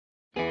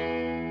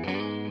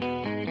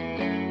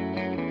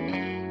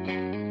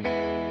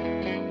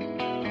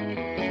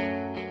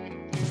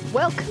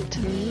Welcome to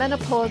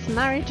Menopause,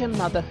 Marriage and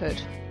Motherhood,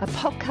 a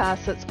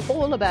podcast that's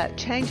all about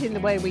changing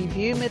the way we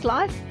view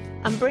midlife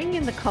and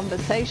bringing the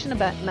conversation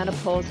about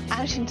menopause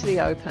out into the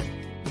open.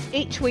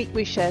 Each week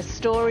we share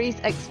stories,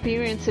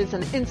 experiences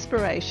and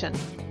inspiration.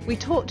 We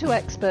talk to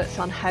experts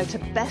on how to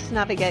best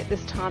navigate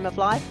this time of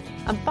life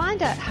and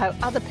find out how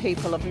other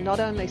people have not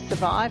only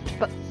survived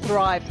but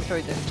thrived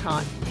through this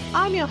time.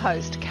 I'm your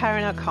host,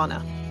 Karen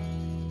O'Connor.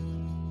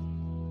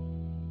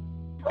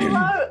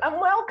 Hello and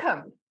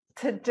welcome.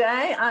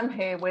 Today I'm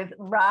here with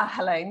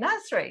Raheleh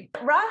Nasri.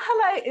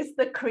 Raheleh is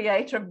the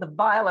creator of the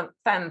Violent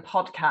Femme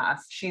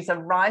podcast. She's a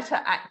writer,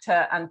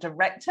 actor and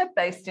director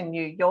based in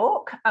New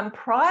York. And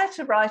prior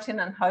to writing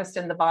and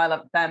hosting the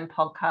Violent Femme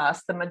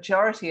podcast, the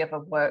majority of her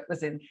work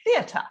was in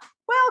theatre.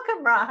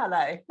 Welcome,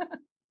 Raheleh.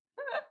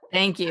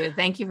 Thank you.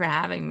 Thank you for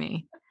having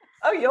me.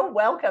 Oh, you're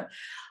welcome.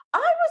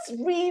 I was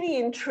really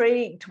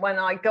intrigued when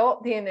I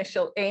got the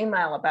initial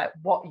email about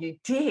what you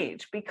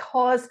did,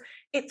 because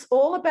it's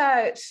all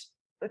about,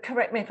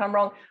 correct me if I'm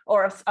wrong,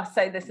 or I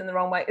say this in the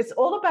wrong way, it's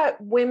all about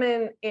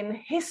women in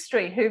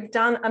history who've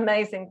done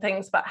amazing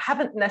things but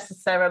haven't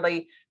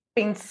necessarily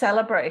been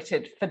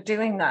celebrated for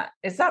doing that.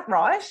 Is that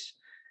right?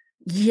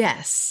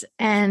 Yes.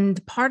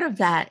 And part of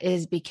that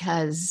is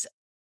because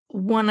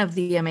one of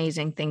the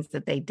amazing things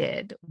that they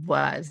did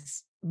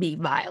was be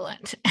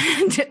violent.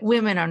 And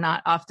women are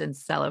not often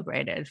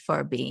celebrated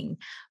for being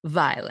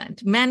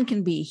violent. Men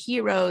can be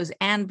heroes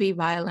and be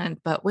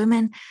violent, but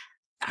women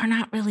are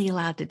not really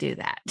allowed to do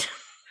that.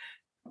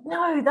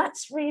 No,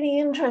 that's really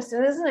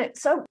interesting, isn't it?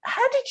 So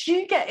how did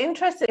you get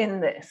interested in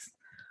this?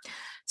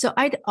 So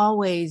I'd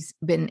always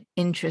been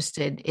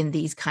interested in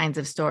these kinds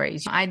of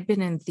stories. I'd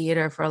been in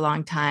theater for a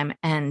long time,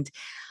 and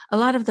a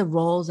lot of the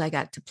roles I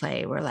got to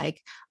play were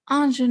like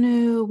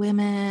ingenue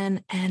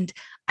women, and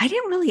I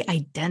didn't really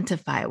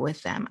identify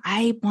with them.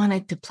 I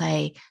wanted to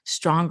play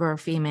stronger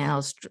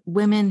females,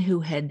 women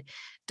who had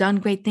done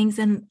great things.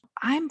 And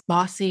I'm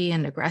bossy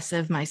and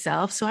aggressive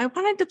myself. So I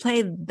wanted to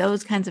play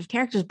those kinds of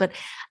characters, but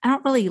I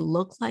don't really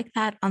look like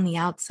that on the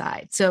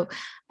outside. So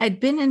I'd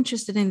been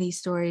interested in these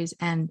stories.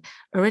 And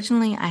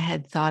originally I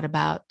had thought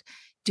about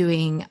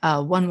doing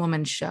a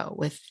one-woman show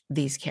with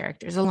these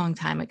characters a long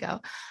time ago.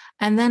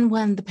 And then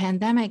when the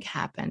pandemic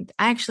happened,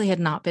 I actually had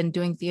not been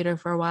doing theater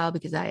for a while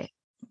because I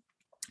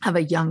have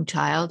a young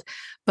child,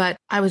 but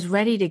I was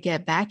ready to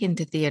get back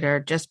into theater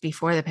just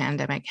before the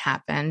pandemic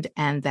happened.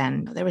 And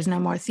then there was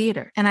no more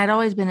theater. And I'd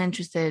always been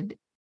interested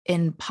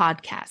in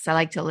podcasts. I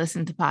like to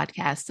listen to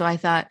podcasts. So I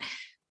thought,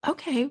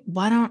 okay,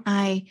 why don't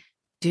I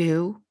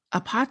do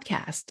a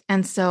podcast?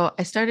 And so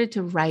I started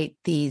to write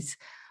these,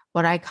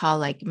 what I call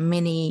like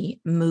mini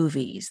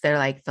movies. They're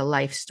like the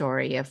life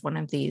story of one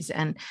of these.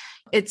 And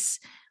it's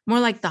more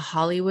like the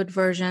Hollywood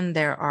version.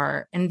 There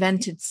are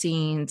invented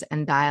scenes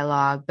and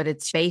dialogue, but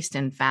it's based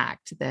in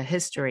fact. The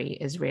history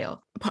is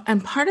real.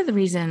 And part of the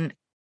reason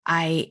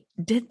I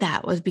did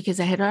that was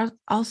because I had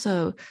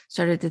also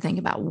started to think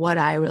about what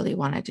I really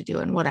wanted to do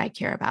and what I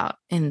care about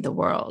in the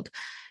world.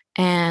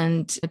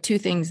 And two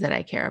things that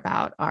I care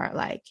about are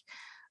like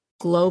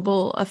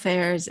global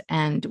affairs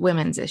and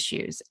women's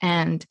issues.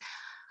 And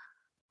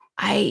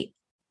I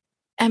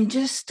am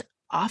just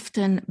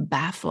often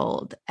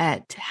baffled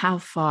at how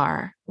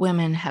far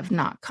women have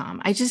not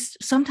come.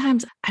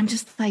 Sometimes I'm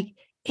just like,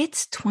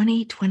 it's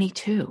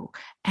 2022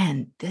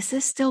 and this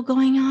is still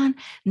going on,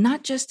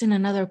 not just in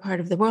another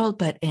part of the world,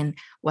 but in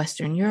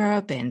Western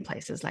Europe, in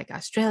places like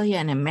Australia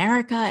and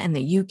America and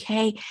the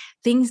UK,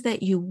 things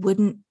that you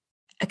wouldn't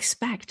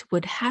expect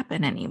would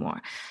happen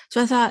anymore.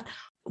 So I thought,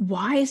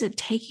 why is it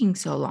taking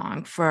so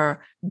long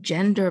for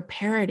gender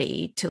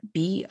parity to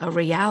be a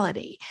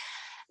reality?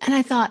 And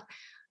I thought,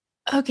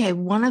 okay,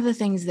 one of the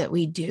things that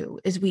we do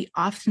is we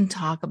often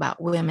talk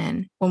about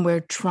women when we're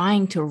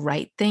trying to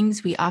write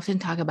things. We often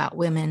talk about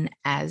women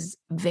as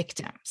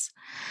victims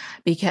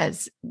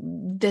because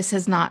this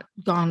has not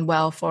gone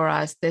well for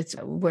us.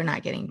 We're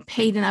not getting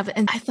paid enough.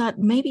 And I thought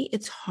maybe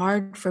it's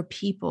hard for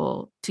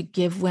people to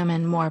give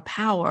women more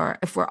power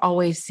if we're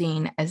always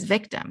seen as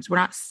victims. We're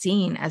not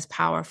seen as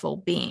powerful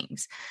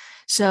beings.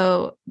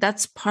 So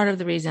that's part of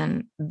the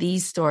reason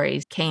these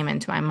stories came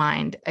into my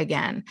mind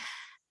again.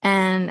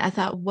 And I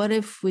thought, what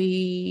if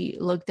we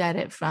looked at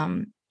it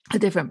from a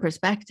different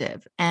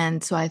perspective?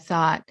 And so I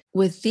thought,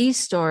 with these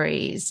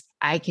stories,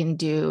 I can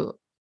do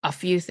a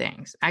few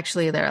things.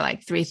 Actually, there are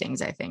like three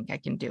things I think I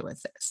can do with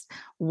this.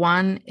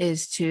 One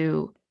is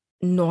to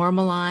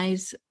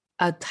normalize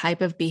a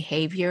type of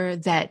behavior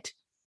that,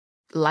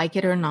 like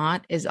it or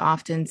not, is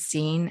often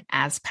seen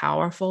as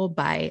powerful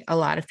by a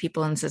lot of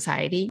people in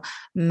society.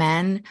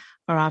 Men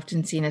are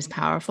often seen as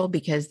powerful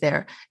because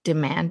they're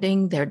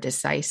demanding, they're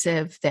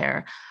decisive,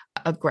 they're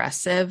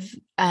aggressive.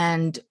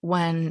 And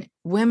when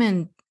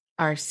women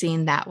are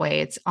seen that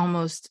way,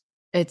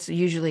 it's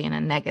usually in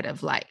a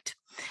negative light.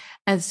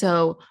 And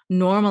so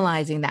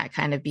normalizing that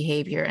kind of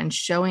behavior and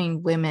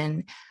showing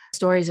women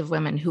stories of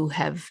women who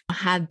have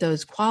had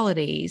those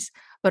qualities,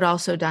 but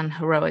also done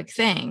heroic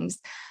things,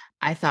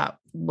 I thought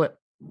what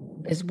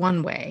is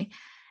one way.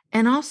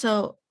 And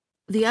also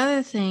the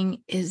other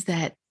thing is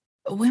that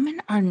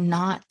women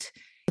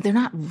they're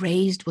not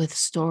raised with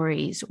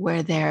stories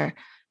where they're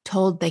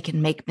told they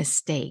can make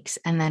mistakes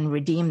and then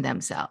redeem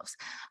themselves.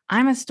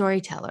 I'm a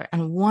storyteller,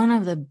 and one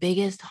of the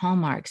biggest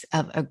hallmarks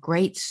of a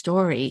great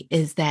story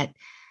is that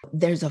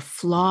there's a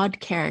flawed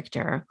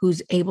character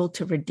who's able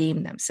to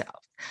redeem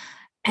themselves.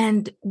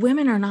 And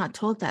women are not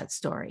told that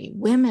story.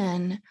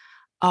 Women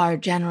are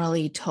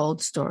generally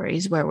told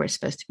stories where we're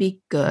supposed to be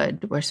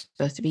good, we're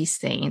supposed to be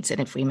saints, and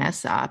if we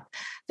mess up,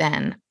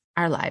 then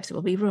our lives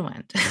will be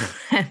ruined.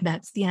 And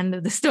that's the end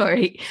of the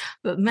story.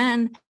 But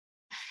men,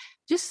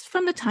 just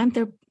from the time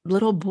they're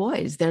little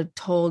boys, they're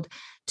told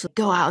to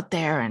go out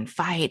there and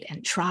fight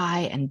and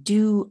try and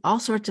do all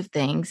sorts of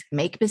things,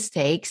 make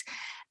mistakes.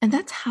 And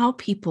that's how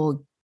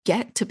people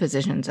get to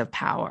positions of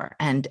power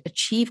and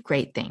achieve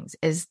great things,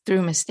 is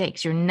through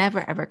mistakes. You're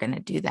never, ever going to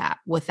do that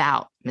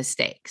without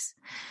mistakes.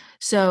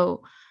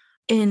 So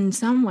in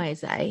some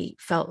ways, I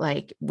felt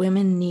like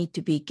women need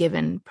to be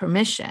given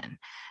permission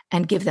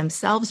and give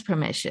themselves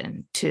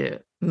permission to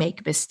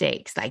make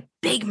mistakes, like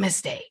big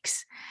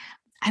mistakes.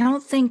 I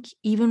don't think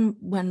even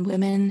when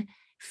women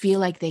feel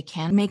like they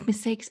can make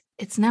mistakes,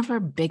 it's never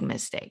a big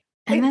mistake.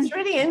 And it's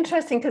really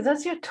interesting because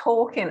as you're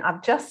talking,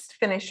 I've just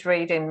finished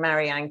reading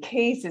Marianne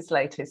Keyes'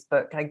 latest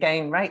book,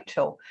 Again,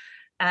 Rachel.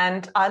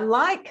 And I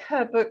like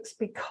her books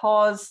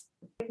because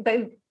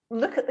they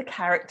look at the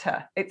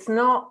character. It's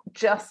not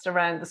just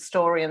around the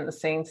story and the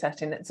scene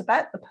setting. It's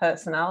about the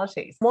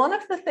personalities. One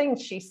of the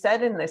things she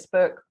said in this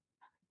book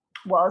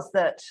was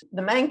that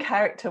the main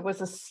character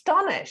was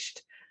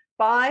astonished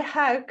by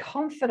how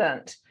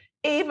confident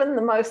even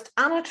the most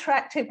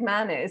unattractive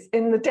man is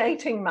in the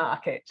dating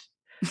market.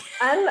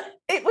 And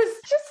it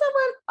was just, I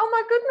went, oh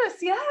my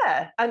goodness,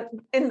 yeah.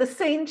 And in the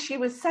scene she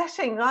was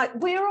setting, like,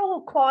 we're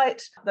all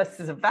quite, this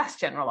is a vast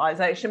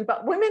generalization,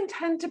 but women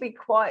tend to be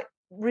quite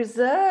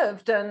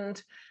reserved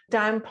and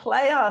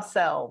downplay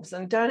ourselves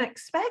and don't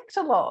expect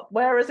a lot.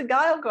 Whereas a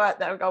guy will go out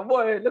there and go,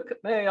 whoa, look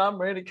at me, I'm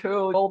really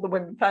cool. All the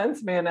women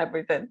fancy me and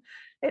everything.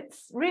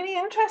 It's really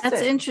interesting.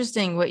 That's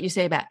interesting what you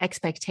say about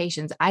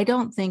expectations. I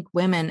don't think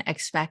women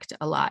expect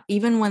a lot,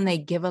 even when they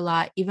give a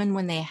lot, even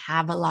when they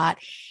have a lot,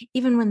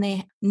 even when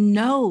they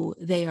know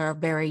they are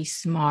very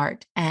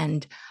smart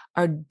and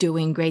are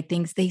doing great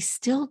things, they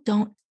still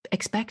don't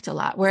expect a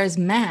lot. Whereas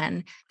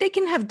men, they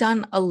can have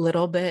done a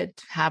little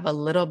bit, have a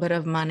little bit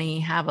of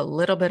money, have a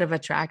little bit of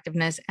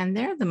attractiveness, and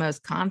they're the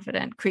most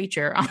confident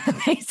creature on the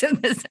face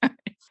of this earth.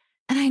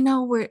 And I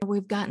know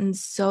we've gotten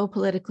so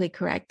politically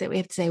correct that we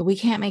have to say we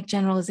can't make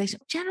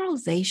generalizations.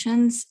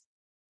 Generalizations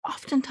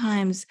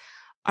oftentimes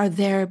are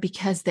there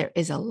because there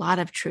is a lot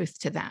of truth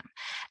to them.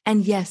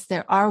 And yes,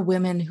 there are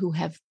women who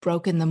have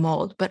broken the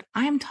mold, but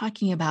I'm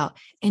talking about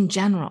in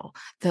general,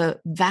 the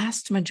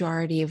vast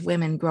majority of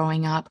women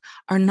growing up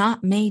are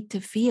not made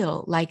to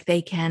feel like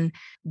they can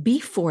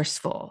be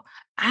forceful,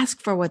 ask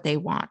for what they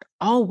want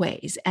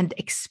always, and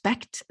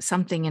expect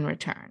something in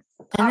return.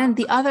 And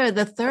then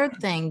the third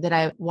thing that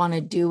I want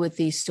to do with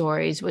these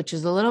stories, which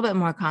is a little bit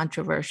more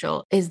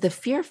controversial, is the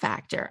fear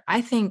factor.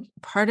 I think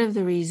part of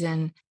the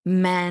reason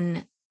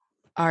men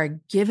are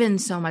given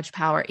so much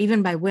power,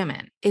 even by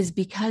women, is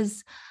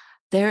because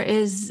there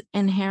is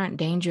inherent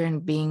danger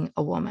in being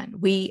a woman.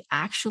 We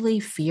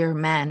actually fear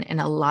men in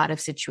a lot of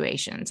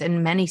situations,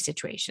 in many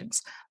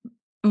situations,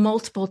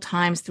 multiple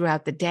times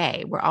throughout the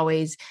day.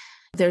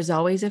 There's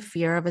always a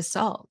fear of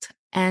assault.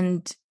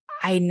 And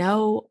I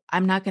know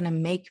I'm not going to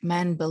make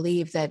men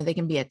believe that they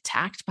can be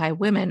attacked by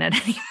women at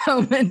any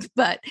moment,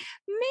 but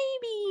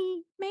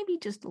maybe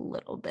just a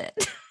little bit.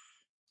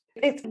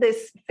 It's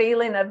this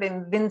feeling of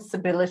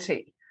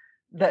invincibility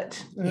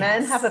that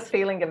men have a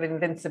feeling of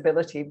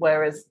invincibility,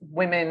 whereas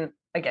women,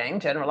 again,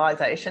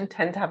 generalization,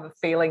 tend to have a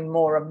feeling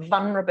more of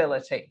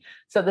vulnerability.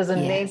 So there's a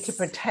need to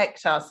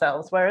protect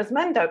ourselves, whereas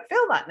men don't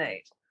feel that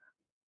need.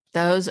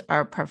 Those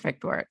are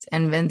perfect words.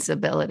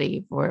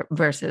 Invincibility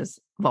versus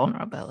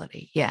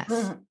vulnerability. Yes.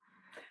 Mm-hmm.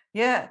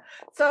 Yeah.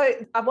 So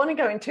I want to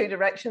go in two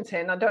directions here,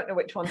 and I don't know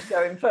which one to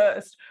go in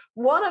first.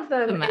 One of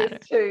them is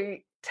to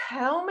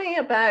tell me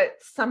about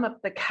some of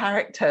the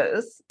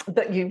characters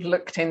that you've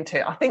looked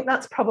into. I think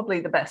that's probably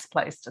the best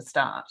place to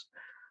start.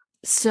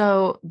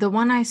 So the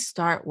one I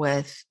start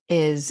with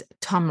is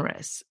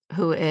Tomris,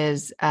 who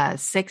is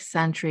 6th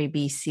century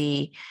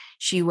BC.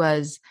 She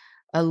was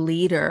a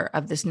leader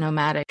of this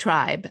nomadic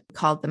tribe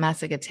called the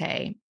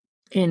Massagetae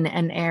in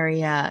an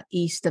area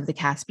east of the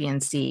Caspian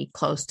Sea,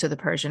 close to the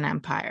Persian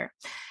Empire.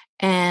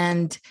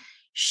 And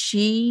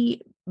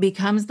she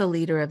becomes the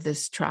leader of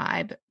this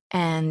tribe.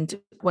 And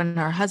when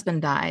her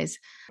husband dies,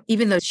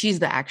 even though she's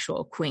the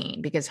actual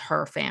queen, because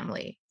her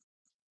family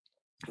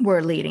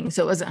were leading,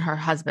 so it wasn't her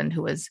husband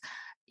who was,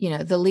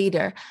 the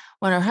leader.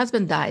 When her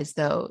husband dies,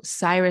 though,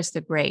 Cyrus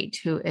the Great,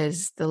 who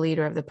is the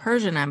leader of the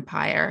Persian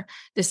Empire,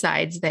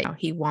 decides that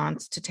he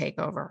wants to take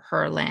over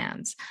her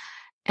lands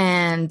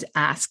and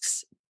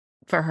asks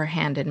for her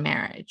hand in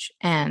marriage,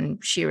 and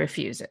she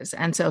refuses.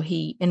 And so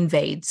he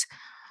invades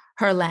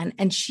her land,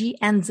 and she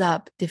ends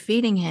up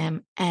defeating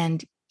him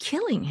and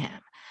killing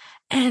him.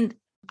 And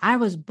I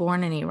was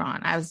born in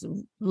Iran.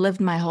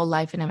 Lived my whole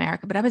life in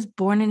America, but I was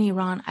born in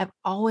Iran. I've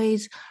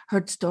always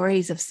heard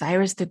stories of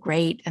Cyrus the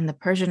Great and the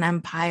Persian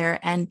Empire.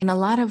 And in a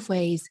lot of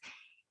ways,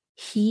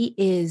 he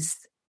is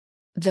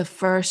the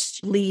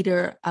first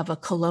leader of a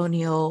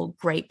colonial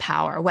great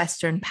power,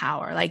 Western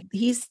power. Like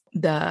he's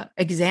the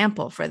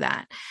example for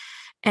that.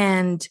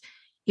 And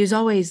he was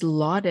always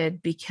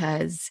lauded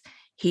because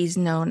he's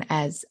known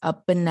as a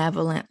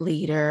benevolent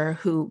leader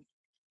who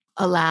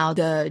allowed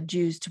the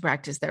Jews to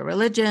practice their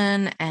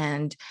religion,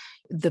 and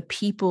the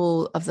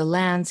people of the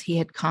lands he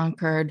had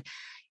conquered,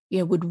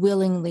 would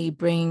willingly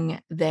bring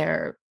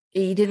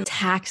he didn't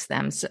tax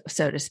them,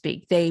 so to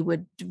speak. They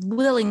would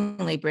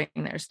willingly bring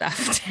their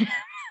stuff to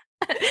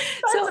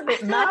Sounds a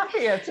bit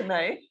mafia to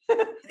me.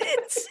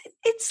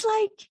 it's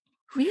like,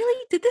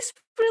 really? Did this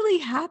really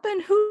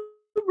happen? Who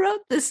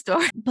wrote this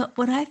story? But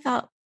what I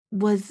thought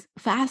was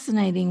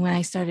fascinating when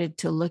I started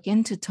to look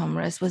into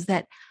Tomris was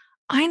that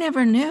I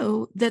never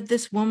knew that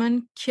this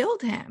woman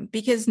killed him,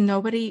 because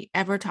nobody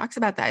ever talks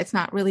about that. It's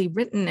not really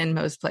written in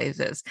most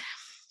places.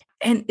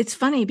 And it's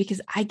funny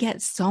because I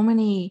get so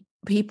many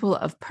people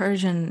of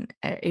Persian,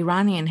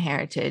 Iranian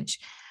heritage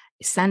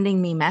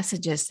sending me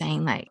messages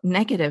saying, like,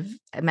 negative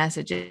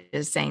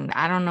messages saying,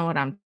 I don't know what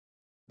I'm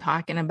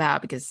talking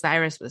about because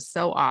Cyrus was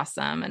so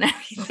awesome and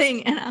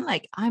everything. And I'm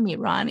like, I'm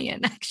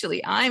Iranian.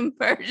 Actually, I'm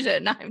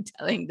Persian. I'm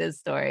telling this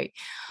story.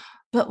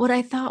 But what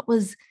I thought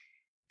was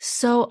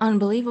so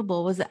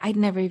unbelievable was that I'd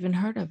never even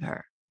heard of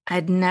her.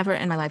 I'd never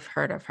in my life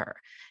heard of her.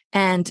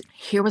 And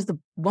here was the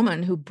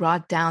woman who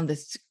brought down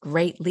this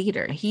great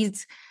leader.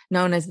 He's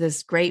known as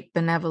this great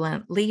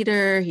benevolent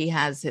leader. He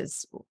has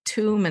his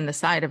tomb in the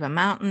side of a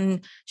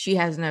mountain. She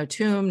has no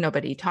tomb.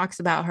 Nobody talks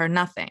about her,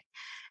 nothing.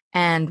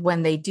 And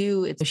when they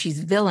do,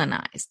 she's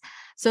villainized.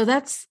 So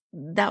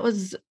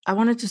I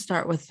wanted to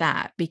start with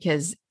that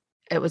because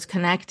it was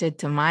connected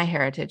to my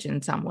heritage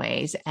in some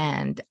ways.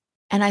 And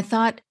I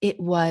thought it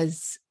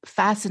was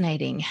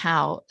fascinating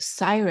how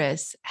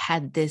Cyrus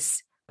had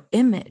this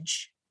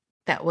image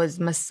that was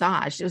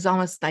massaged. It was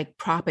almost like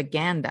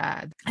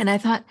propaganda. And I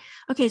thought,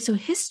 okay, so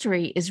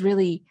history is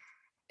really,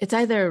 it's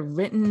either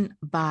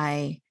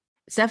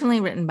it's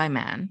definitely written by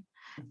men,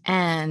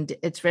 and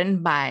it's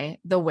written by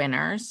the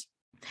winners.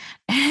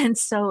 And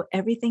so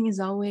everything is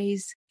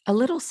always a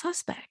little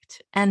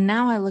suspect. And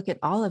now I look at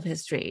all of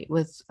history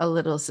with a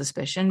little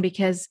suspicion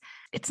because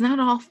it's not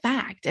all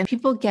fact. And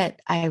people get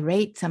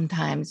irate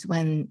sometimes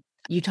when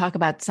you talk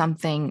about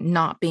something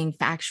not being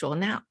factual.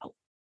 Now,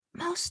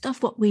 most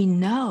of what we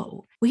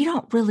know, we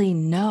don't really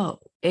know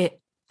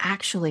it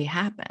actually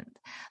happened.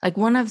 Like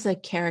one of the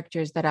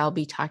characters that I'll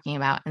be talking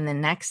about in the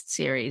next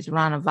series,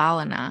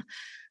 Ranavalena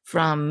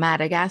from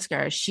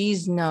Madagascar,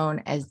 she's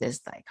known as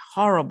this like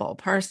horrible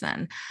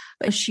person,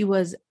 but she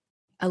was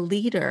a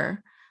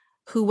leader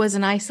who was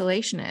an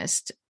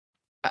isolationist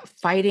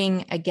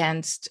fighting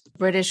against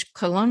British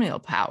colonial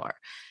power.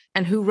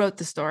 And who wrote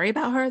the story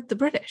about her? The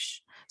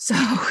British. So,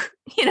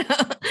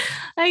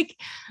 like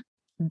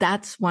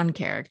that's one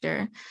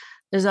character.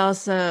 There's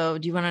also,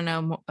 do you want to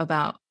know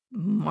about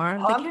more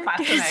of the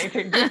characters?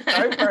 Fascinating. Just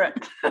go for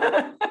it.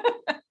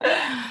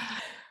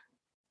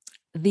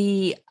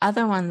 The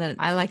other one that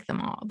I like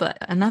them all, but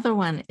another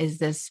one is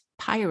this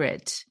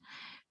pirate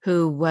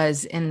who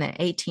was in the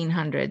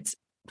 1800s,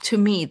 to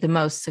me, the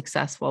most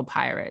successful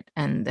pirate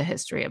in the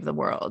history of the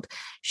world.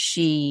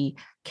 She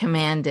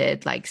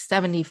commanded like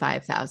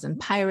 75,000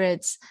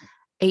 pirates,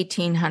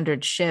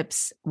 1,800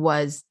 ships,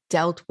 was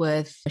dealt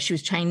with. She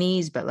was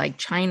Chinese, but like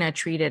China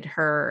treated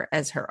her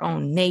as her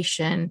own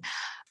nation.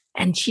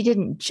 And she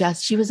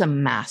was a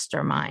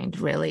mastermind,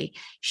 really.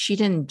 She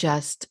didn't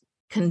just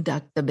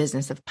conduct the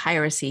business of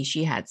piracy.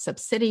 She had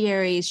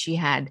subsidiaries. She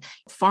had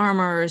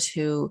farmers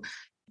who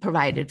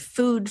provided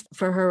food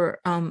for her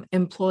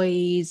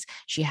employees.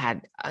 She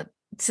had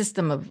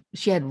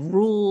she had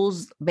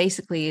rules,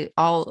 basically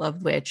all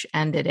of which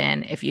ended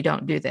in, if you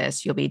don't do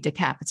this, you'll be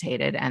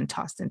decapitated and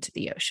tossed into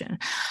the ocean.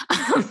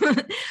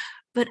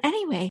 But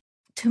anyway,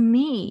 to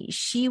me,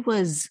 she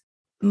was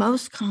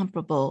most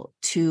comparable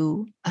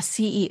to a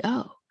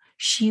CEO.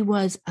 She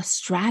was a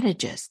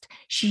strategist.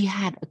 She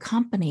had a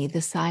company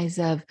the size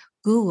of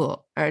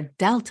Google or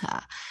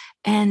Delta,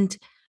 and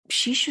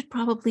she should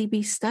probably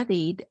be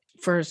studied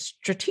for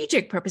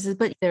strategic purposes.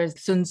 But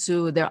there's Sun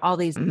Tzu, there are all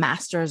these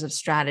masters of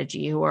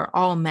strategy who are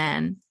all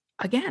men.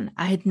 Again,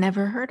 I had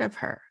never heard of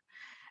her.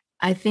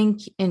 I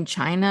think in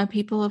China,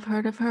 people have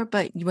heard of her,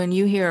 but when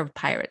you hear of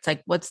pirates,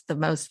 like what's the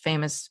most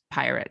famous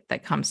pirate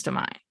that comes to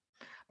mind?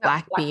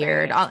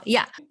 Blackbeard.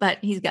 Yeah, but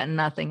he's got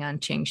nothing on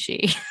Qing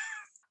Shi.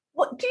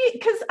 What do you,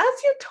 because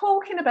as you're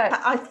talking about,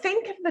 I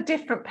think of the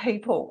different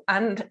people,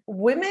 and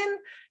women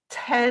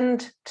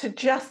tend to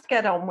just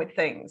get on with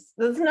things.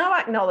 There's no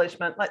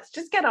acknowledgement. Let's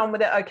just get on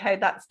with it. Okay,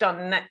 that's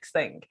done. Next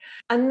thing.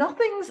 And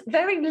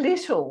very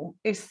little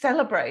is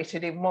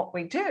celebrated in what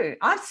we do.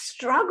 I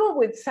struggle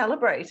with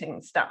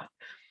celebrating stuff.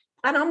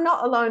 And I'm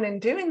not alone in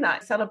doing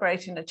that,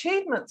 celebrating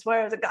achievements,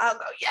 whereas a guy will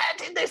go, yeah, I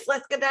did this,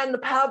 let's go down the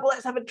pub,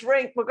 let's have a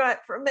drink, we'll go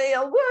out for a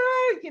meal,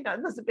 woo,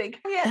 there's a big,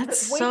 yeah.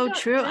 That's so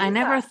true. I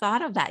never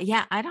thought of that.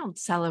 Yeah, I don't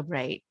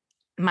celebrate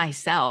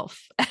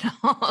myself at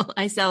all.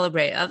 I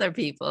celebrate other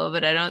people,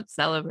 but I don't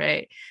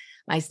celebrate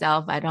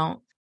myself.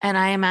 And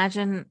I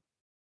imagine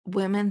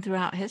women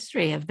throughout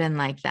history have been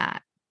like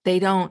that. They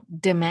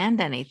don't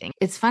demand anything.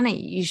 It's funny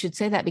you should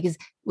say that, because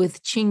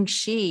with Qing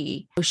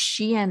Shi,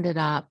 she ended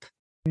up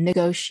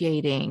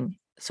negotiating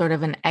sort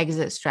of an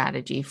exit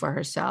strategy for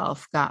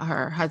herself, got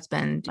her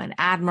husband an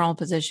admiral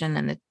position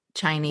in the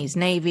Chinese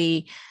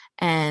Navy,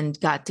 and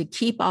got to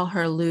keep all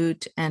her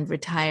loot, and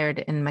retired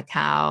in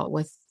Macau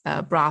with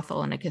a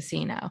brothel and a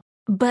casino.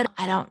 But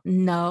I don't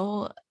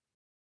know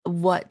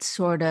what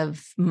sort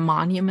of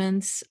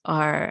monuments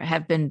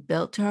have been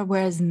built to her.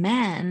 Whereas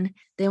men,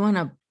 they want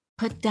to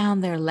put down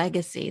their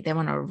legacy. They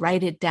want to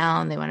write it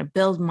down. They want to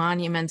build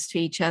monuments to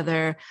each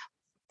other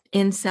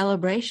in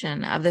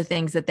celebration of the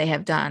things that they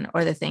have done,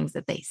 or the things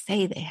that they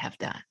say they have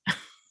done.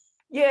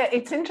 Yeah,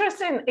 it's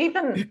interesting.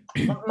 Even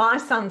my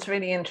son's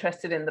really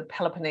interested in the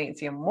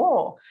Peloponnesian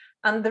War,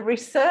 and the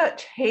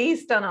research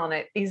he's done on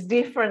it is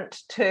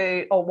different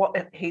to, or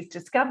what he's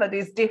discovered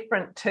is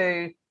different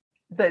to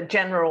the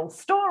general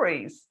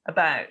stories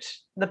about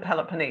the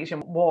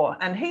Peloponnesian War.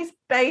 And he's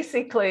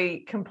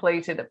basically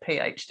completed a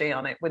PhD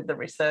on it with the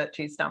research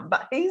he's done,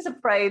 but he's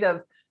afraid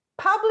of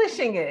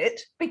publishing it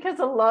because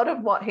a lot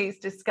of what he's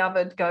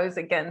discovered goes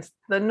against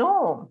the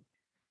norm.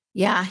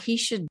 Yeah, he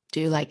should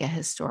do like a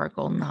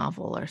historical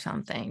novel or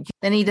something.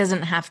 Then he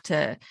doesn't have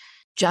to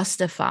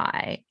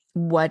justify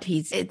what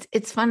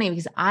it's funny,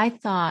 because I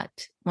thought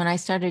when I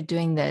started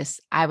doing this,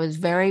 I was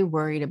very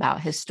worried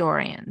about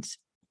historians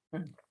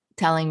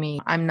telling me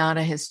I'm not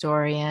a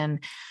historian,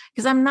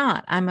 because I'm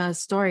not. I'm a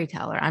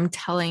storyteller. I'm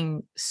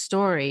telling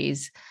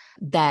stories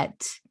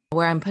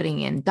where I'm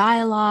putting in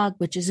dialogue,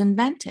 which is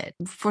invented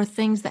for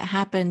things that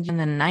happened in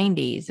the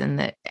 90s and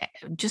that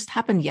just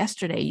happened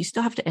yesterday. You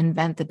still have to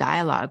invent the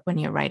dialogue when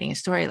you're writing a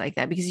story like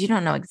that, because you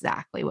don't know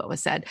exactly what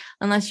was said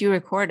unless you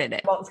recorded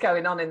it. What's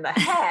going on in the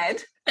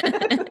head.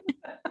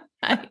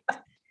 Right.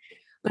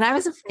 But I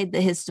was afraid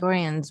that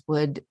historians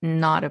would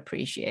not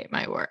appreciate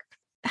my work.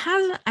 It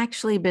hasn't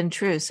actually been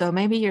true. So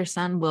maybe your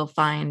son will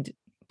find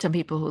some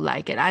people who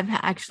like it. I've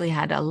actually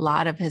had a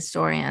lot of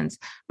historians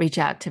reach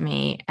out to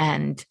me,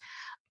 and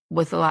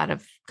with a lot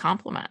of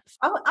compliments.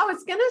 I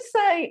was going to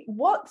say,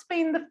 what's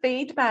been the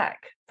feedback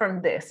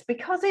from this?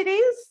 Because it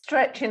is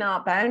stretching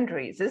our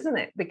boundaries, isn't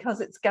it?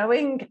 Because it's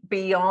going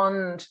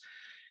beyond,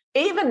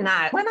 even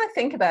now, when I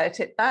think about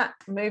it, that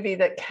movie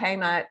that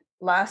came out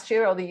last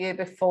year or the year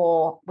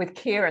before with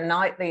Keira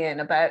Knightley in,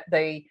 about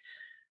the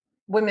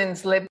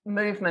women's lib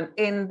movement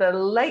in the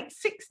late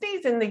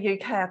 60s in the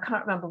UK, I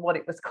can't remember what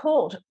it was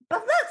called,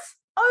 but that's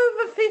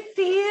over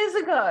 50 years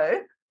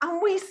ago. And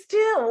we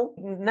still,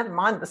 never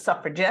mind the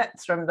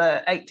suffragettes from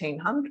the 18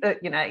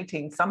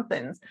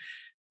 somethings,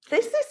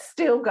 this is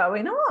still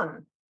going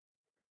on.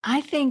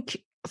 I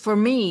think for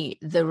me,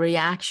 the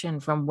reaction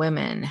from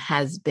women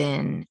has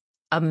been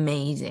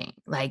amazing.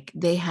 Like,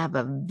 they have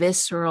a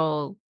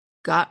visceral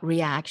gut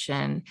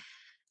reaction.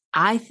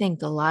 I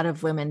think a lot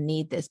of women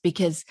need this,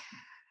 because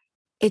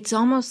it's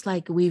almost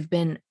like we've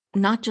been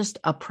not just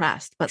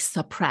oppressed, but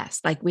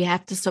suppressed. Like, we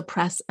have to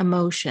suppress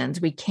emotions.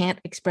 We can't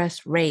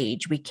express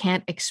rage. We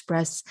can't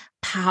express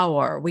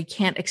power. We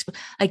can't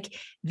like,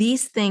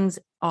 these things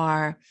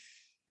are,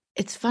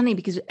 it's funny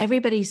because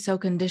everybody's so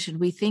conditioned.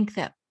 We think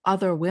that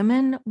other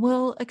women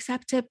will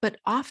accept it, but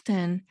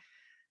often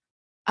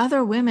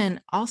other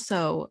women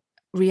also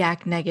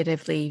react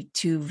negatively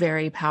to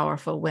very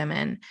powerful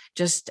women,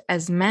 just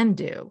as men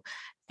do.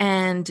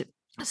 And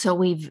so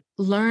we've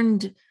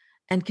learned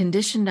and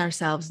conditioned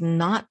ourselves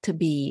not to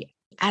be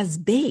as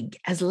big,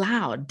 as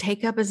loud,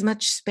 take up as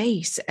much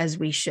space as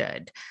we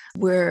should.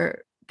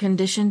 We're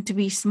conditioned to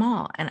be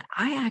small. And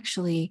I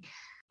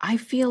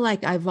feel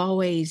like I've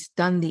always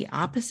done the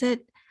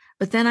opposite,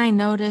 but then I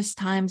notice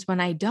times when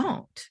I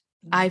don't.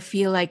 I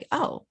feel like,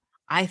 oh,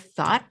 I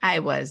thought I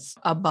was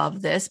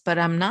above this, but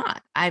I'm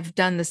not. I've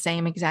done the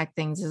same exact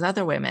things as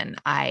other women.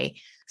 I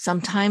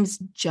sometimes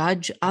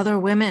judge other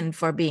women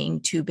for being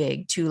too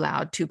big, too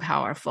loud, too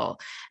powerful.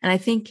 And I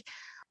think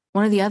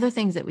one of the other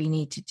things that we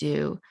need to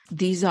do,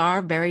 these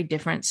are very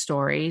different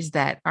stories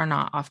that are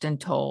not often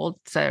told,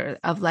 so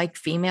of like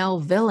female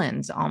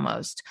villains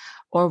almost,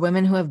 or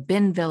women who have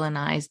been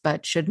villainized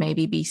but should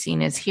maybe be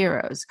seen as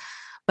heroes.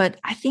 But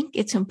I think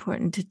it's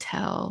important to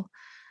tell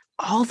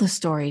all the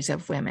stories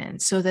of women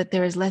so that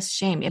there is less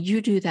shame.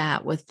 You do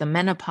that with the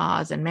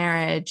menopause and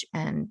marriage,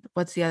 and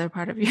what's the other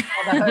part of your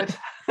motherhood?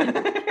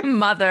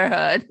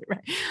 Motherhood,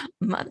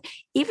 right?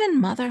 Even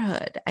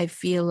motherhood, I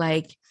feel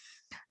like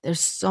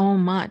there's so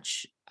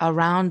much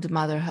around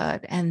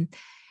motherhood, and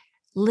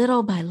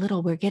little by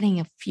little, we're getting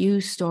a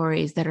few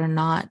stories that are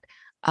not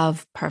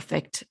of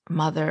perfect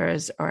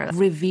mothers, or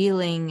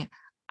revealing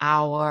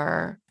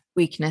our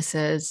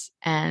weaknesses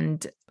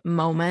and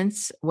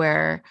moments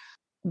where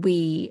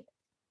we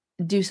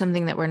do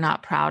something that we're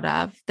not proud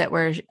of, that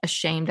we're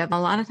ashamed of. A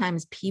lot of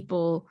times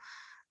people,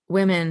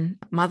 women,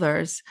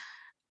 mothers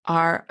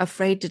are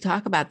afraid to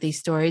talk about these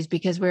stories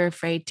because we're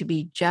afraid to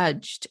be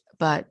judged.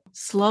 But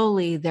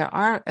slowly there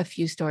are a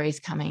few stories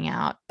coming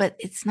out, but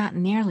it's not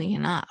nearly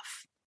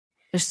enough.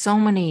 There's so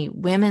many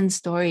women's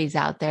stories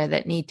out there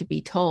that need to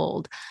be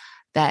told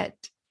that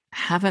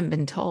haven't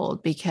been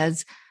told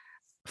because,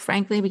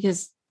 frankly,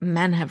 because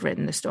men have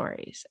written the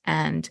stories,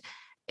 and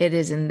it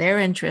is in their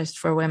interest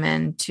for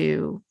women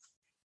to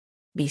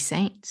be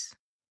saints.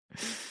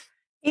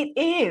 It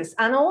is.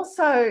 And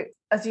also,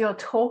 as you're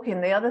talking,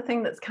 the other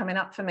thing that's coming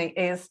up for me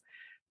is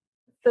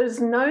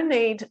there's no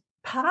need,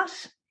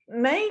 partly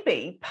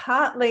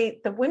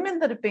the women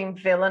that have been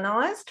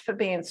villainized for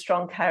being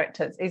strong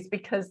characters is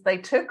because they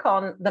took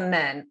on the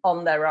men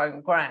on their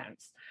own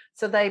grounds.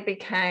 So they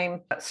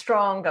became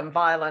strong and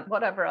violent,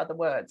 whatever other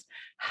words.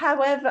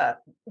 However,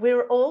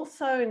 we're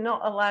also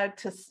not allowed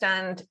to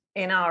stand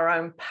in our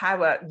own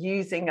power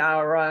using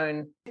our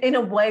own in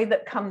a way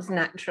that comes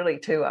naturally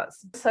to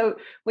us. So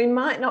we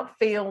might not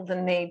feel the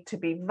need to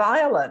be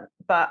violent,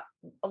 but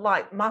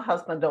like my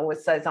husband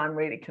always says, I'm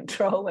really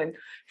controlling.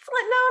 It's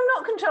like, no, I'm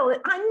not controlling.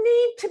 I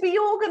need to be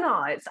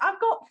organized. I've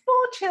got 4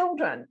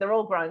 children. They're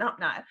all grown up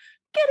now.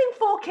 Getting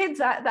 4 kids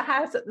out of the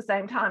house at the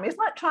same time is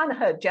like trying to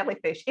herd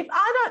jellyfish. If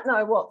I don't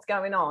know what's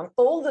going on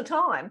all the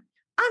time,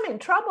 I'm in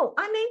trouble.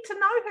 I need to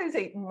know who's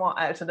eating what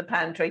out of the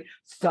pantry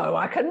so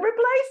I can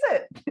replace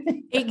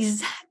it.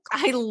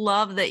 Exactly. I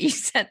love that you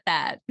said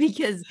that,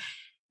 because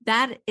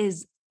that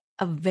is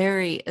a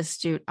very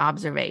astute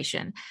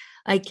observation.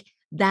 Like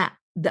that,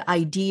 the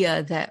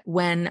idea that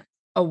when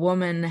a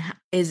woman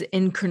is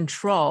in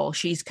control,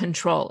 she's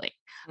controlling,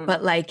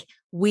 but like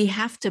we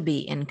have to be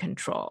in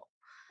control.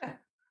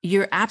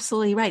 You're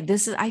absolutely right.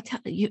 This is, I tell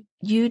you,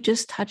 you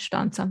just touched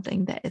on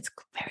something that it's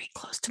very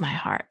close to my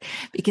heart,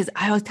 because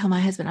I always tell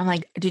my husband, I'm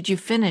like, did you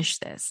finish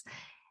this?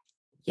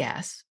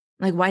 Yes.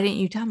 Like, why didn't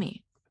you tell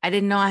me? I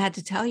didn't know I had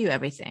to tell you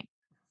everything.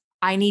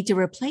 I need to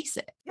replace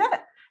it. Yeah.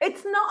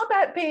 It's not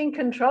about being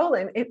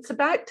controlling. It's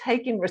about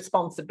taking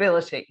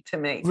responsibility to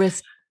me.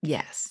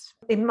 Yes.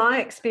 In my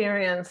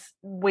experience,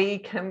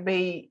 we've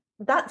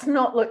got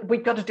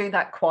to do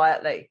that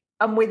quietly.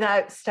 And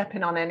without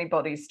stepping on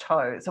anybody's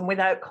toes and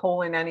without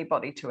calling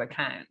anybody to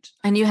account.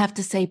 And you have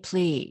to say,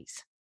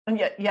 please. And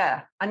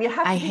yeah. And you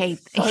have to be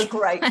so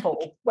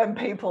grateful when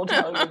people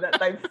tell you that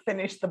they've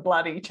finished the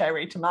bloody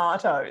cherry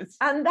tomatoes.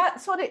 And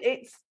that's what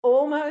it's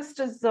almost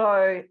as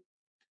though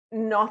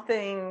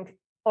nothing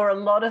or a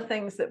lot of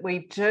things that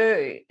we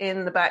do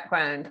in the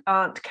background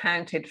aren't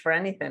counted for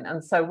anything.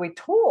 And so we're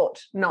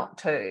taught not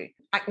to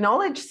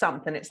acknowledge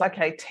something. It's like,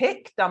 okay,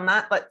 tick, done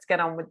that. Let's get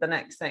on with the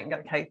next thing.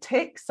 Okay,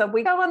 tick. So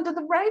we go under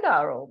the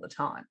radar all the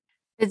time.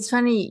 It's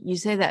funny you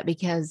say that,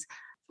 because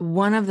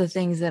one of the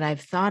things that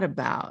I've thought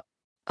about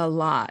a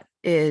lot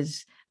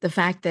is the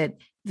fact that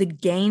the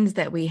gains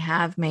that we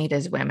have made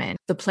as women,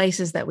 the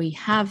places that we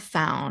have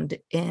found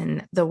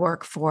in the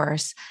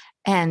workforce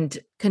and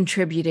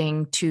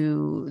contributing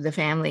to the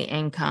family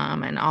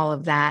income and all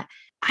of that,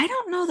 I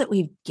don't know that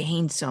we've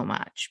gained so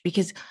much,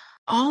 because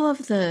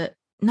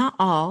not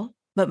all,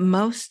 but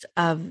most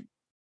of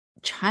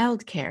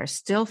childcare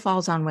still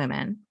falls on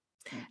women.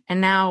 And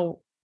now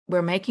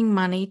we're making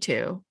money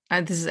too.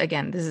 This is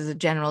a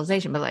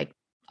generalization, but like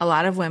a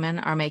lot of women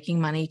are making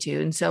money too.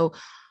 And so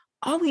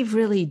all we've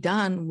really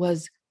done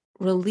was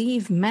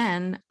relieve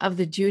men of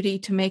the duty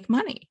to make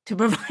money, to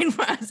provide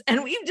for us.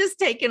 And we've just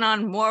taken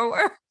on more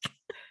work.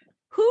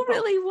 Who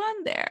really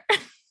won there?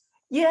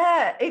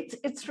 Yeah,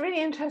 it's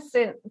really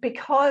interesting,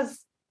 because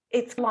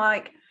it's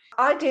like,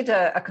 I did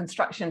a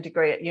construction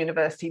degree at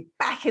university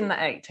back in the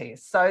 80s.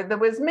 So there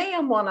was me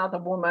and one other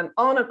woman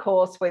on a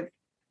course with,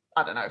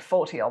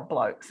 40 odd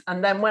blokes.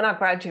 And then when I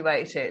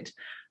graduated,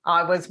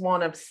 I was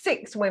one of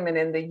 6 women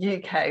in the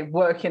UK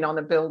working on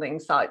a building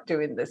site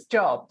doing this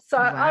job. So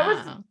wow. I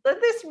was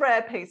this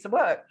rare piece of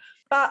work.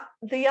 But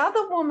the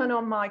other woman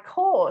on my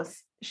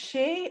course,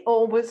 she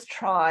always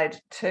tried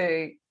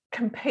to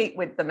compete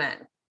with the men.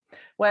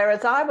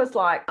 Whereas I was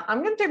like,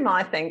 I'm going to do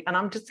my thing and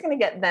I'm just going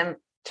to get them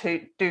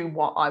to do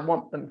what I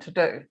want them to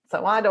do.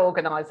 So I'd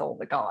organize all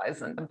the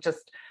guys and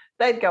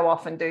they'd go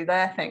off and do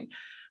their thing.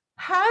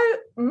 How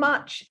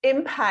much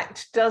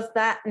impact does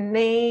that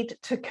need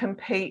to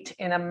compete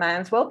in a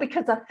man's world?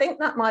 Because I think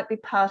that might be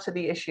part of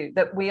the issue,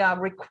 that we are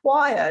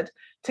required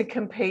to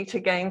compete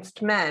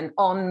against men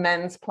on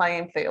men's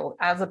playing field,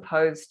 as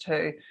opposed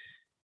to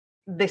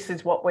this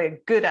is what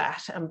we're good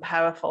at and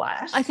powerful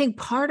at. I think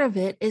part of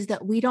it is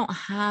that we don't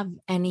have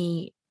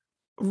any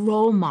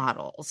role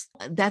models.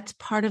 That's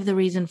part of the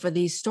reason for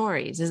these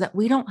stories, is that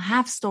we don't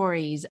have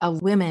stories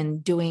of women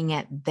doing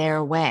it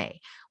their way.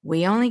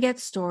 We only get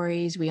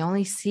stories, we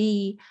only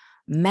see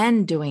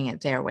men doing it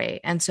their way.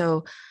 And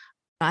so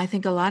I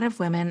think a lot of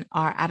women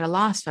are at a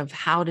loss of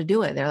how to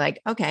do it. They're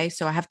like, okay,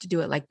 so I have to do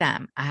it like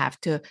them. I have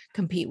to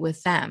compete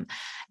with them.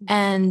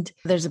 And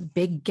there's a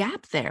big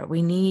gap there.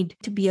 We need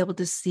to be able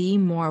to see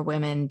more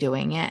women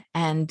doing it.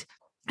 And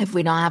if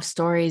we don't have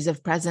stories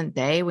of present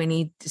day, we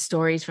need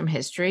stories from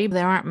history.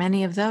 There aren't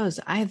many of those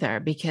either,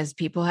 because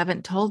people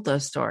haven't told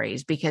those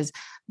stories, because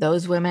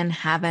those women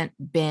haven't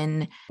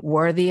been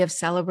worthy of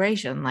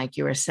celebration, like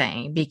you were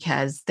saying,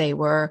 because they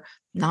were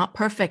not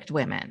perfect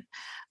women.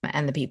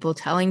 And the people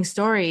telling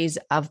stories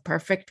of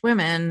perfect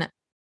women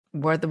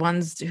were the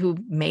ones who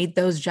made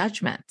those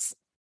judgments.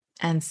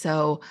 And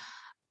so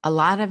a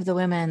lot of the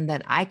women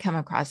that I come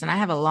across, and I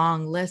have a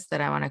long list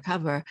that I want to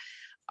cover,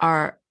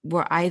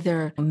 were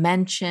either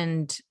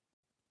mentioned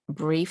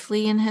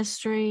briefly in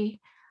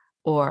history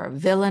or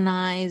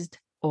villainized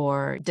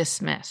or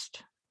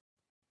dismissed.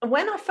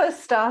 When I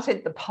first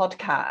started the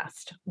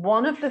podcast,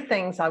 one of the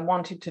things I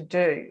wanted to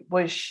do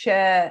was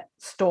share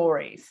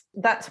stories.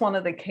 That's one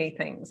of the key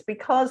things,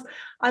 because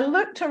I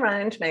looked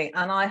around me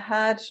and I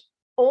had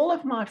all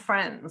of my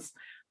friends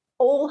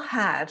all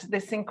had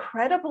this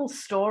incredible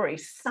story,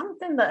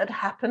 something that had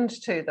happened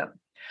to them.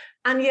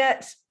 And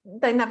yet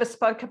they never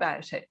spoke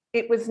about it.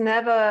 It was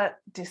never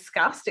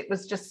discussed. It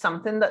was just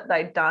something that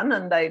they'd done,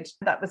 and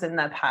that was in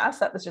their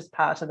past. That was just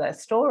part of their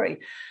story.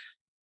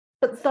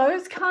 But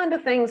those kind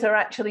of things are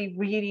actually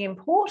really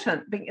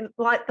important,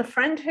 like the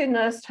friend who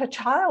nursed her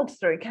child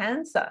through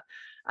cancer,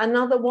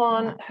 another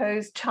one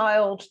whose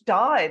child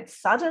died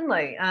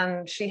suddenly,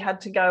 and she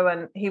had to go,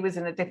 and he was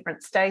in a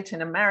different state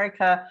in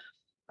America,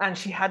 and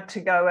she had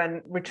to go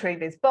and retrieve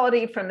his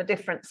body from a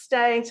different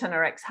state, and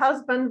her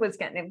ex-husband was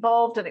getting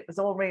involved, and it was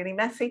all really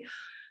messy.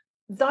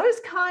 Those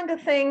kind of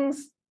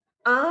things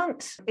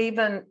aren't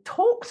even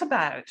talked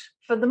about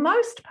for the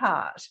most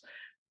part,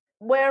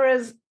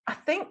 whereas I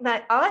think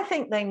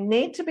they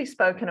need to be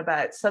spoken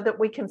about so that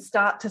we can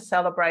start to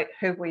celebrate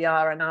who we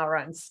are and our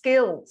own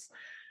skills,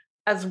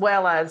 as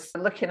well as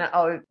looking at,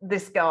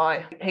 this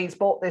guy, he's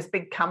bought this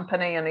big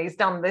company and he's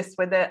done this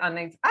with it, and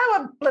he's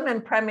our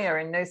blimmin' premier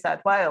in New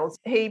South Wales.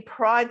 He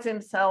prides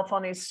himself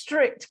on his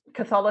strict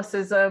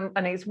Catholicism,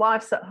 and his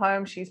wife's at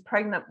home. She's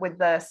pregnant with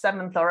their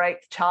 7th or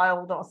 8th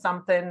child or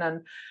something.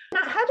 And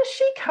now, how does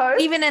she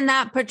cope? Even in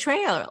that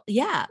portrayal,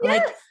 Yes.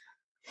 Like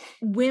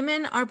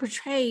women are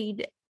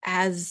portrayed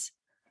as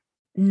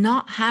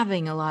not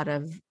having a lot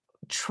of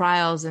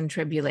trials and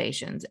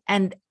tribulations,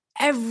 and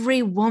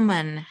every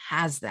woman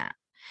has that.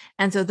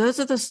 And so those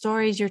are the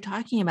stories you're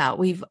talking about.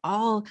 We've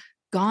all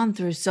gone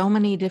through so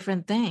many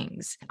different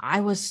things. I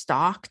was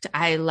stalked.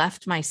 I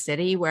left my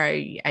city where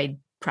I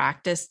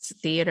practiced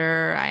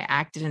theater. I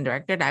acted and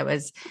directed. I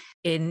was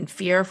in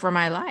fear for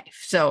my life,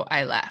 so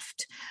I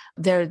left.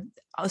 There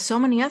are so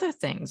many other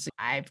things.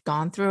 I've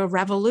gone through a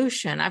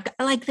revolution.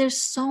 There's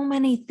so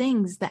many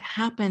things that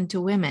happen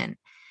to women,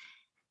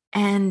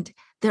 and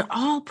they're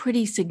all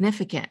pretty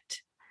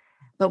significant,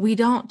 but we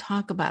don't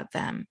talk about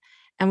them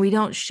and we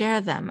don't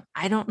share them.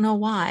 I don't know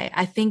why.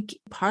 I think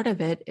part of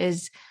it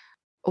is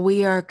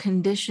we are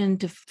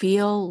conditioned to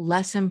feel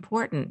less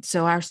important,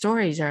 so our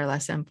stories are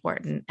less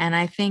important. And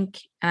I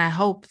think, and I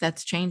hope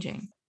that's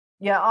changing.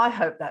 Yeah, I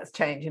hope that's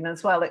changing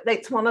as well.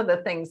 It's one of the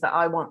things that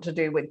I want to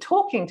do with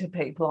talking to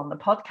people on the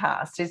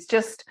podcast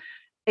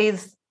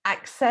is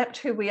accept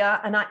who we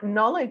are and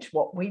acknowledge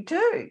what we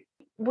do.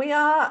 We're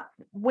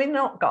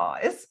not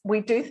guys.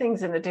 We do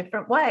things in a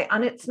different way,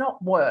 and it's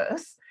not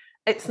worse.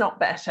 It's not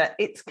better.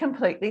 It's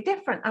completely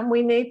different. And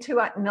we need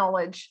to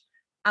acknowledge.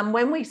 And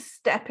when we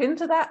step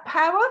into that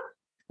power,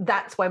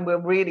 that's when we'll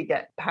really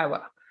get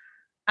power.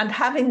 And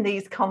having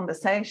these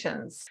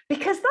conversations,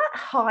 because that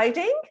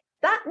hiding,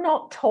 that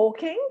not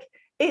talking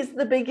is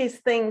the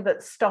biggest thing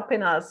that's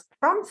stopping us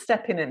from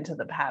stepping into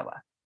the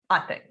power, I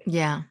think.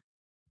 Yeah.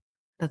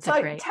 That's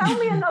so great. Tell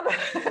me another.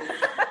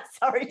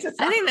 Sorry to say.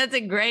 I think that's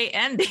a great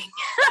ending.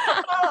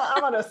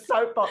 I'm on a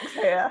soapbox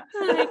here.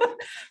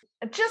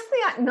 Just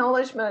the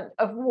acknowledgement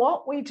of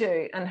what we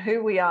do and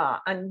who we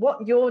are, and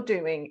what you're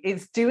doing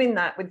is doing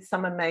that with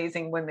some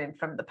amazing women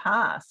from the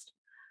past.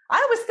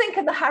 I always think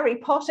of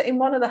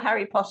one of the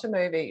Harry Potter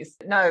movies.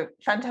 No,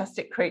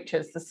 Fantastic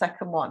Creatures, the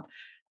second one.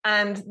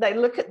 And they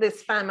look at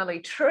this family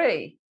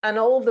tree, and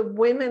all the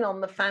women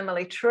on the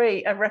family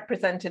tree are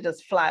represented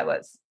as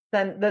flowers.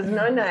 Then there's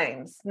no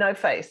names, no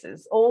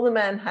faces. All the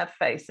men have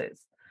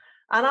faces.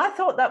 And I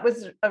thought that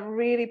was a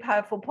really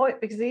powerful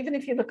point, because even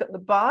if you look at the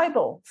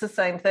Bible, it's the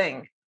same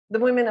thing. The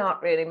women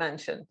aren't really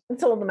mentioned.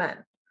 It's all the men.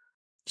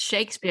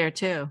 Shakespeare,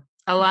 too.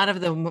 A lot of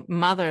the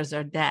mothers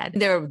are dead.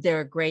 There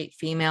are great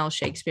female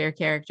Shakespeare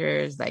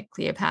characters like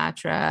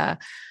Cleopatra,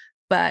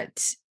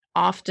 but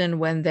often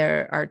when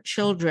there are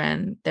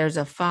children, there's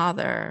a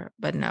father,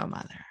 but no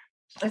mother.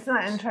 Isn't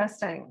that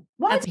interesting?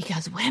 That's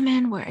because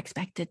women were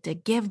expected to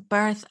give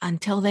birth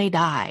until they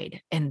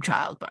died in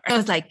childbirth. It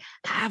was like,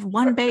 have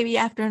one baby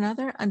after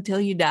another until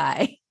you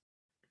die.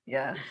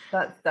 Yeah,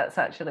 that's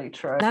actually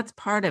true. That's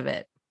part of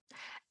it.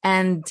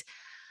 And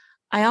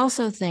I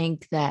also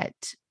think that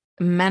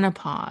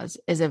menopause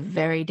is a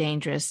very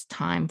dangerous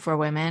time for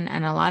women,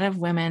 and a lot of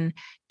women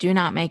do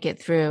not make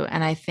it through.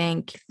 And I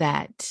think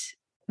that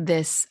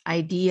this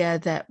idea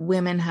that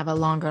women have a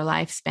longer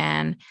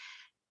lifespan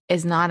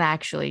is not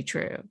actually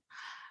true.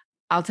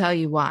 I'll tell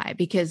you why.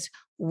 Because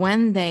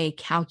when they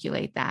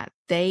calculate that,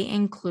 they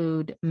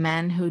include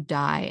men who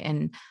die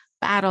in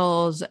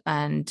battles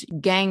and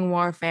gang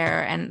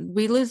warfare. And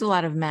we lose a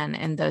lot of men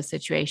in those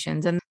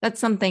situations. And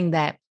that's something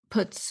that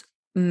puts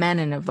men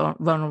in a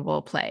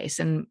vulnerable place.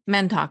 And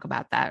men talk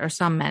about that, or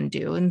some men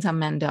do, and some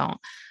men don't.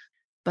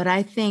 But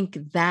I think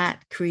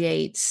that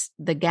creates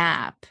the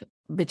gap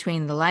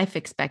between the life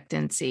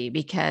expectancy,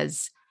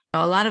 because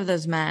a lot of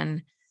those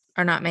men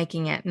are not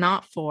making it,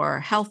 not for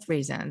health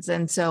reasons.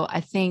 And so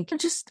I think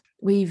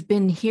we've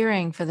been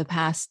hearing for the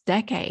past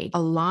decade,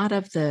 a lot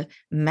of the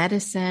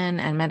medicine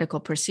and medical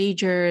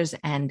procedures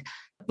and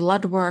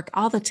blood work,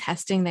 all the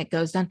testing that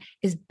goes on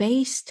is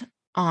based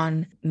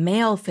on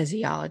male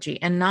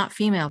physiology and not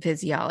female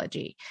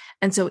physiology.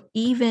 And so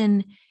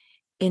even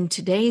in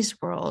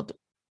today's world,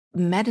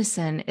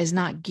 medicine is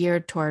not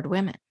geared toward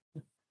women.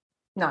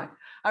 No,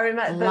 I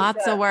remember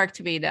lots of work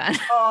to be done.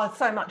 Oh,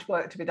 so much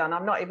work to be done.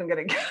 I'm not even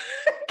going to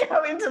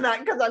go into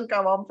that because I'll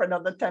go on for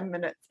another 10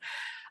 minutes.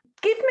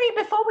 Give me,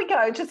 before we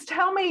go, just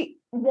tell me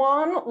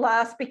one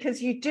last,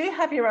 because you do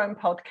have your own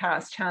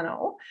podcast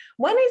channel.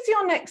 When is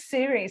your next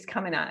series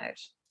coming out?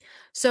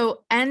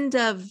 So end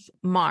of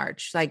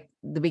March, like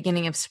the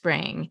beginning of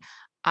spring,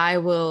 I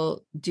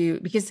will do,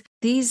 because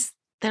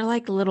they're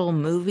like little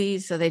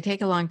movies. So they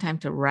take a long time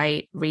to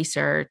write,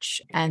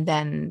 research, and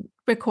then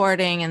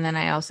recording. And then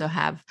I also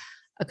have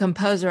a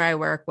composer I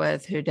work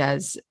with who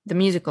does the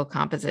musical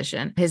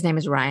composition. His name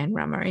is Ryan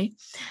Rummery.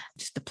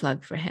 Just a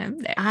plug for him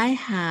there. I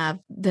have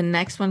the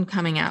next one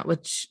coming out,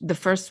 which the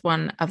first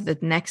one of the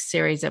next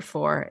series of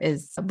 4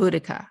 is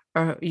Boudica,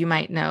 or you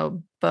might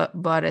know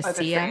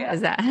Bodicea.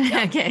 Is that?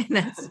 Yeah. Okay,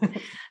 that's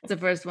the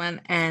first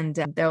one. And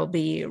there'll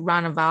be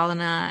Rana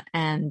Valena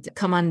and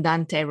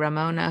Comandante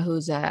Ramona,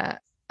 who's a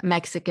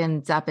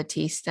Mexican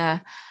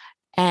Zapatista,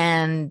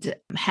 and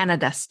Hannah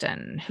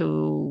Duston,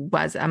 who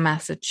was a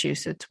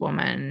Massachusetts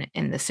woman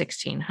in the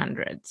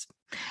 1600s.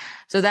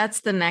 So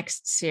that's the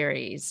next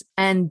series.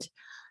 And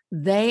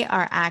they're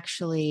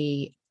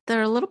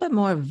a little bit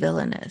more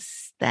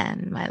villainous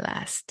than my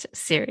last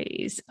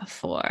series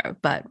 4,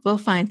 but we'll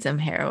find some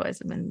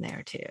heroism in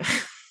there too.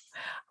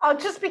 Oh,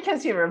 just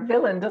because you're a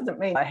villain doesn't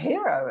mean a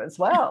hero as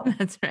well.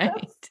 That's right.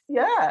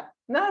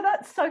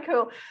 That's so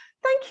cool.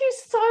 Thank you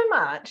so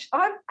much.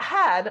 I've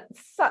had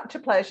such a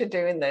pleasure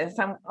doing this,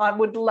 and I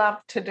would love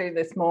to do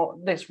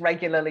this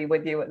regularly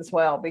with you as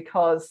well,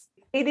 because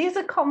it is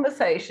a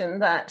conversation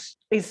that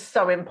is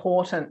so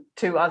important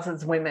to us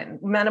as women,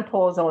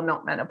 menopause or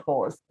not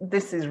menopause.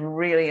 This is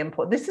really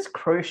important. This is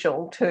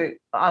crucial to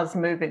us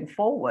moving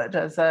forward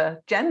as a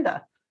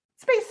gender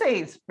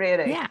species,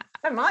 really. Yeah.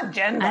 And my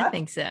gender. I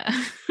think so.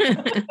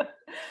 Because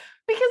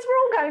we're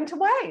all going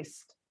to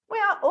waste. We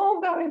are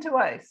all going to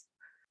waste.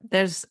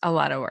 There's a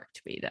lot of work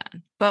to be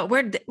done, but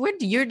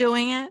you're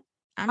doing it.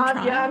 I'm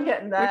trying. Yeah, I'm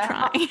getting there. We're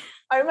trying.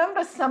 I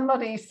remember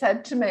somebody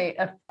said to me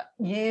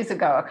years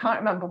ago, I can't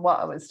remember what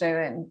I was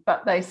doing,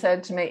 but they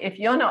said to me, if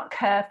you're not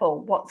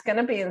careful, what's going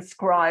to be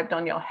inscribed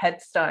on your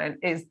headstone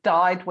is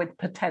died with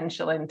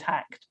potential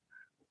intact.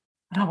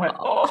 And I went,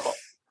 oh,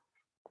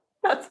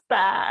 that's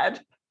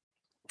bad.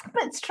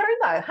 But it's true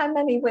though. How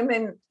many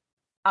women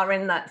are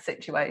in that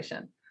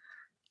situation?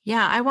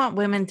 Yeah, I want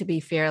women to be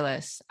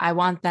fearless. I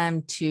want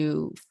them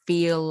to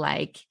feel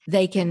like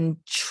they can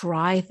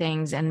try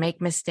things and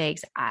make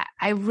mistakes.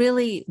 I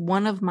really,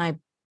 one of my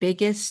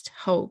biggest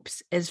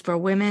hopes is for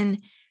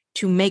women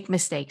to make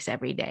mistakes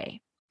every day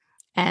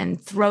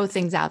and throw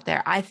things out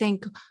there. I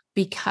think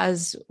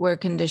because we're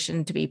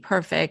conditioned to be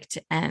perfect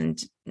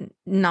and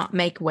not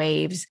make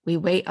waves, we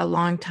wait a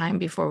long time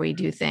before we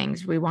do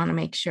things. We want to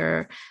make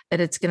sure that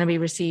it's going to be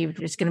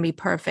received, it's going to be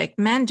perfect.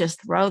 Men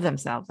just throw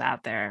themselves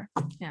out there.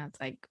 Yeah,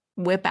 it's like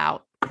whip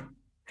out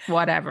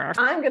whatever.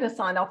 I'm going to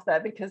sign off there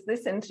because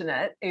this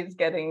internet is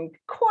getting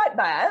quite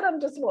bad.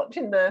 I'm just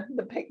watching the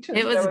pictures.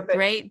 It was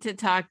great to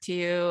talk to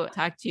you.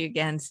 Talk to you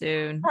again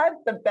soon. Had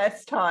the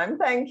best time.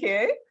 Thank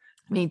you.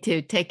 Me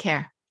too. Take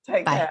care.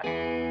 Take Bye.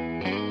 care.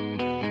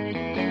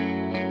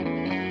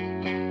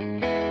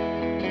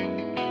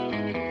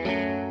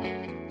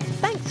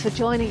 Thanks for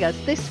joining us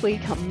this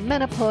week on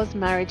Menopause,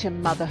 Marriage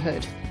and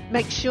Motherhood.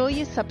 Make sure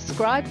you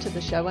subscribe to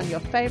the show on your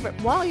favourite.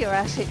 While you're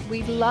at it,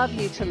 we'd love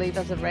you to leave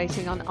us a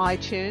rating on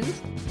iTunes,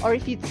 or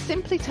if you'd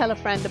simply tell a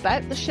friend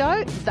about the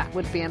show, that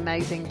would be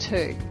amazing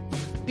too.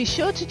 Be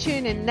sure to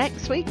tune in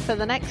next week for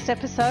the next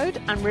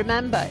episode, and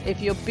remember, if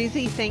you're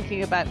busy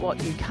thinking about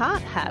what you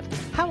can't have,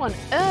 how on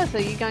earth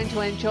are you going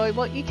to enjoy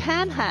what you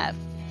can have?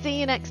 See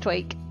you next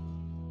week.